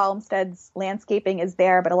Frederick Law Olmsted's landscaping is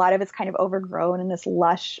there, but a lot of it's kind of overgrown in this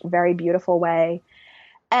lush, very beautiful way.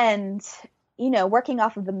 And, working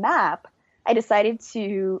off of the map, I decided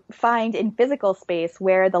to find in physical space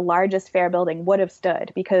where the largest fair building would have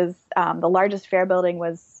stood, because the largest fair building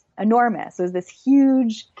was enormous. It was this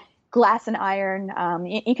huge glass and iron.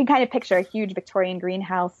 You can kind of picture a huge Victorian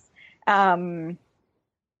greenhouse, just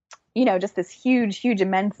this huge, huge,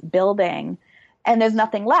 immense building, and there's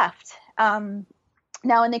nothing left. Now,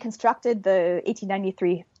 when they constructed the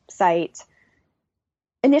 1893 site,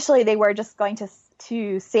 initially they were just going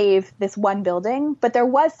to save this one building, but there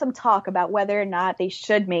was some talk about whether or not they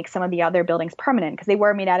should make some of the other buildings permanent, because they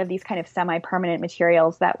were made out of these kind of semi-permanent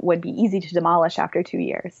materials that would be easy to demolish after 2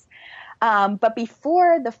 years. But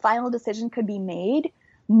before the final decision could be made,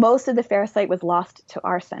 most of the fair site was lost to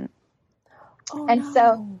arson. Oh, and no.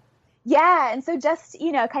 so, yeah, and so just,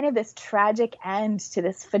 kind of this tragic end to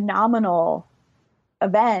this phenomenal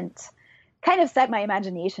event kind of set my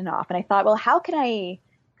imagination off. And I thought, well, how can I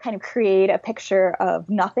kind of create a picture of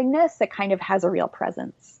nothingness that kind of has a real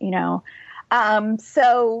presence,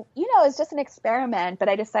 So, it's just an experiment, but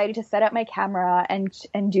I decided to set up my camera and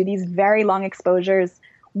do these very long exposures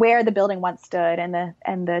where the building once stood,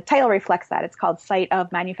 and the title reflects that. It's called Site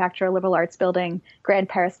of Manufacturer Liberal Arts Building, Grand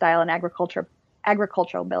Peristyle and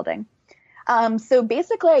Agricultural Building. So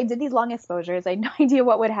basically I did these long exposures. I had no idea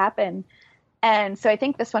what would happen. And so I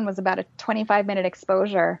think this one was about a 25-minute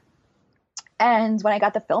exposure. And when I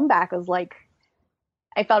got the film back,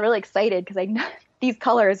 I felt really excited because these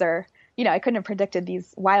colors are, I couldn't have predicted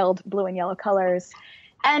these wild blue and yellow colors.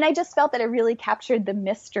 And I just felt that it really captured the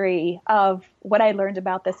mystery of what I learned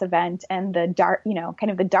about this event and the dark,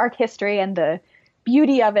 kind of the dark history and the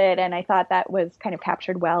beauty of it. And I thought that was kind of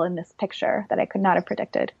captured well in this picture that I could not have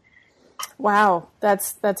predicted. Wow,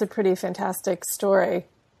 that's a pretty fantastic story.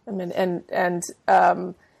 I mean, and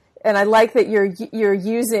I like that you're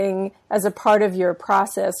using as a part of your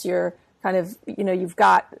process, you're kind of, you've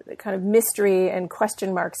got kind of mystery and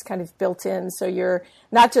question marks kind of built in. So you're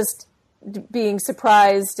not just being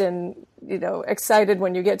surprised and, excited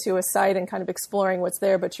when you get to a site and kind of exploring what's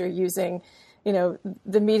there, but you're using, the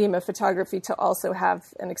medium of photography to also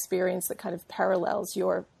have an experience that kind of parallels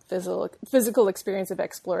your physical experience of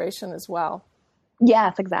exploration as well.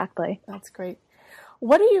 Yes, exactly. That's great.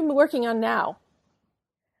 What are you working on now?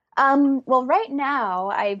 Well, right now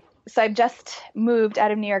I've just moved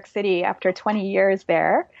out of New York City after 20 years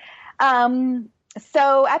there.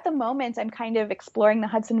 So at the moment I'm kind of exploring the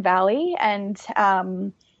Hudson Valley and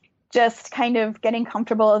just kind of getting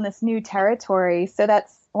comfortable in this new territory. So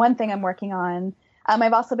that's one thing I'm working on.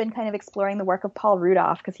 I've also been kind of exploring the work of Paul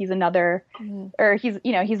Rudolph, because he's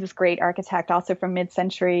he's this great architect also from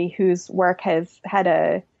mid-century whose work has had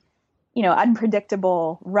a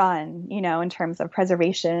unpredictable run, in terms of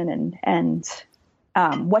preservation and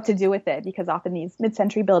what to do with it, because often these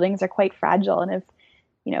mid-century buildings are quite fragile and have,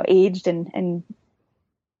 aged and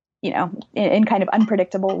in kind of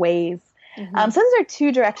unpredictable ways. So those are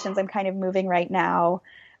two directions I'm kind of moving right now.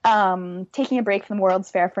 Taking a break from the World's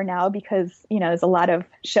Fair for now because, there's a lot of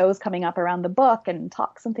shows coming up around the book and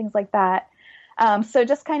talks and things like that. So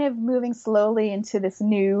just kind of moving slowly into this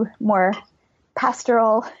new, more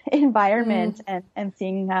pastoral environment and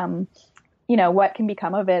seeing, what can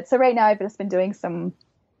become of it. So right now I've just been doing some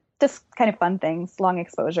just kind of fun things, long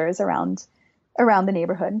exposures around the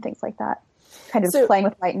neighborhood and things like that. Kind of playing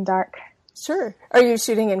with light and dark. Sure. Are you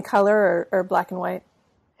shooting in color or black and white?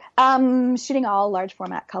 Shooting all large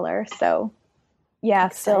format color. So yeah,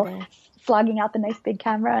 exciting. Still slogging out the nice big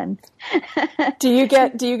camera. And do you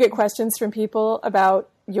get questions from people about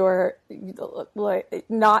your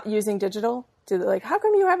not using digital? How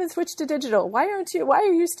come you haven't switched to digital? Why are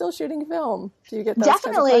you still shooting film? Do you get those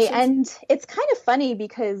Definitely. Kind of and it's kind of funny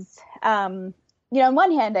because, on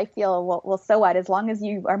one hand, I feel, well, so what? As long as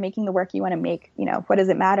you are making the work you want to make, what does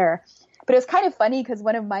it matter? But it was kind of funny because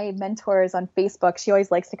one of my mentors on Facebook, she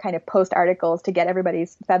always likes to kind of post articles to get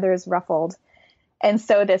everybody's feathers ruffled. And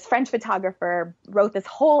so this French photographer wrote this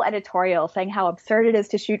whole editorial saying how absurd it is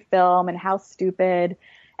to shoot film and how stupid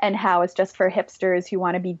and how it's just for hipsters who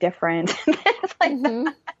want to be different.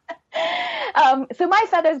 So my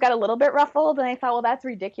feathers got a little bit ruffled and I thought, well, that's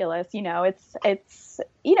ridiculous. It's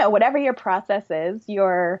whatever your process is,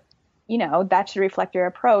 that should reflect your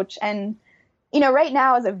approach. And, right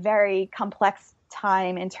now is a very complex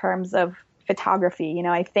time in terms of photography.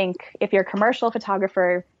 I think if you're a commercial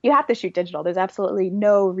photographer, you have to shoot digital. There's absolutely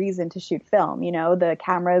no reason to shoot film. The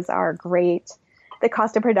cameras are great. The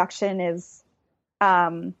cost of production is,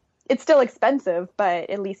 it's still expensive, but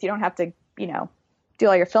at least you don't have to, do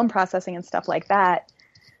all your film processing and stuff like that.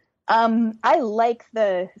 I like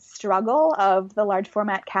the struggle of the large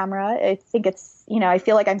format camera. I think it's, I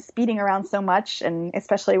feel like I'm speeding around so much, and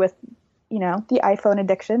especially with, the iPhone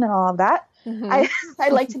addiction and all of that. I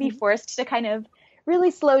like to be forced to kind of really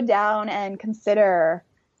slow down and consider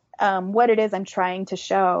what it is I'm trying to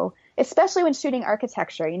show, especially when shooting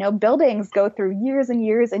architecture. Buildings go through years and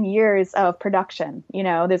years and years of production.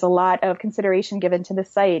 There's a lot of consideration given to the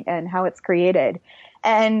site and how it's created.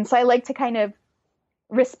 And so I like to kind of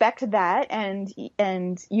respect that and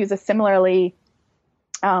use a similarly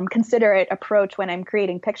considerate approach when I'm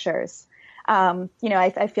creating pictures.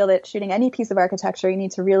 I feel that shooting any piece of architecture, you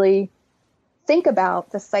need to really think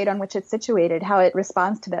about the site on which it's situated, how it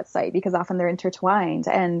responds to that site, because often they're intertwined.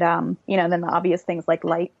 And, then the obvious things like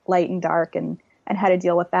light and dark and how to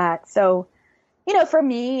deal with that. So, for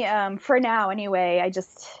me, for now anyway, I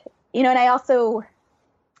just, and I also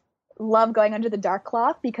love going under the dark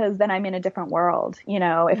cloth because then I'm in a different world.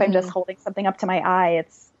 If I'm just holding something up to my eye,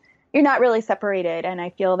 you're not really separated. And I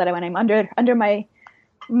feel that when I'm under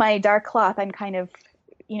my dark cloth, I'm kind of,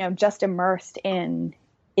 just immersed in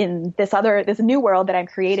this new world that I'm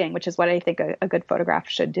creating, which is what I think a good photograph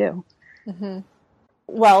should do. Mm-hmm.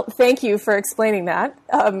 Well, thank you for explaining that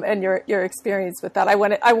and your experience with that. I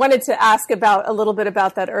wanted to ask a little bit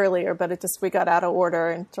about that earlier, but we got out of order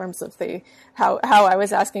in terms of how I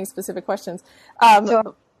was asking specific questions.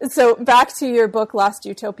 Sure. So back to your book, Lost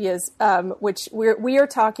Utopias, which we are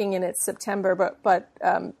talking in it's September, but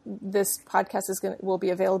this podcast will be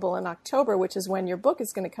available in October, which is when your book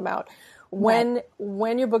is going to come out. When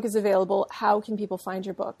your book is available, how can people find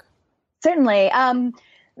your book? Certainly.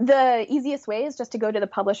 The easiest way is just to go to the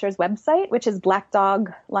publisher's website, which is Black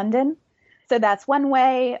Dog London. So that's one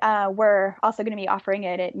way. We're also going to be offering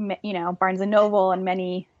it at, Barnes & Noble and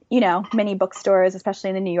many bookstores, especially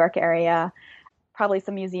in the New York area, probably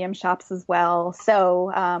some museum shops as well.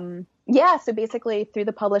 So, so basically through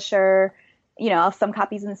the publisher, I'll have some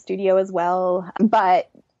copies in the studio as well. But,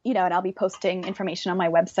 and I'll be posting information on my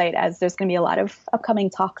website as there's going to be a lot of upcoming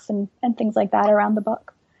talks and things like that around the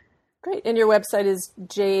book. Great. And your website is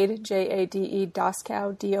Jade, Jade,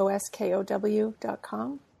 Doskow,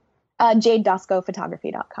 DOSKOW.com?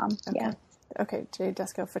 JadeDoskophotography.com. Okay. Yeah. Okay.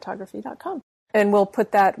 JadeDoskophotography.com. And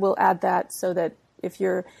we'll add that so that if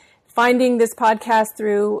you're finding this podcast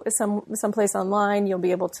through someplace online, you'll be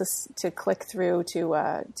able to click through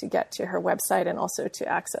to get to her website and also to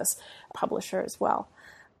access publisher as well.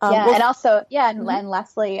 And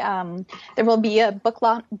lastly, there will be a book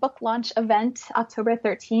launch event October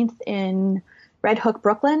 13th in Red Hook,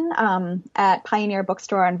 Brooklyn, at Pioneer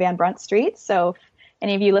Bookstore on Van Brunt Street. So if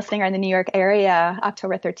any of you listening are in the New York area,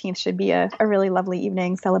 October 13th should be a really lovely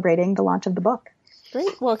evening celebrating the launch of the book.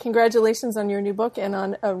 Great. Well, congratulations on your new book and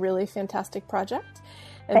on a really fantastic project.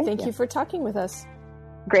 And thank you for talking with us.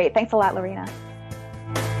 Great. Thanks a lot, Lorena.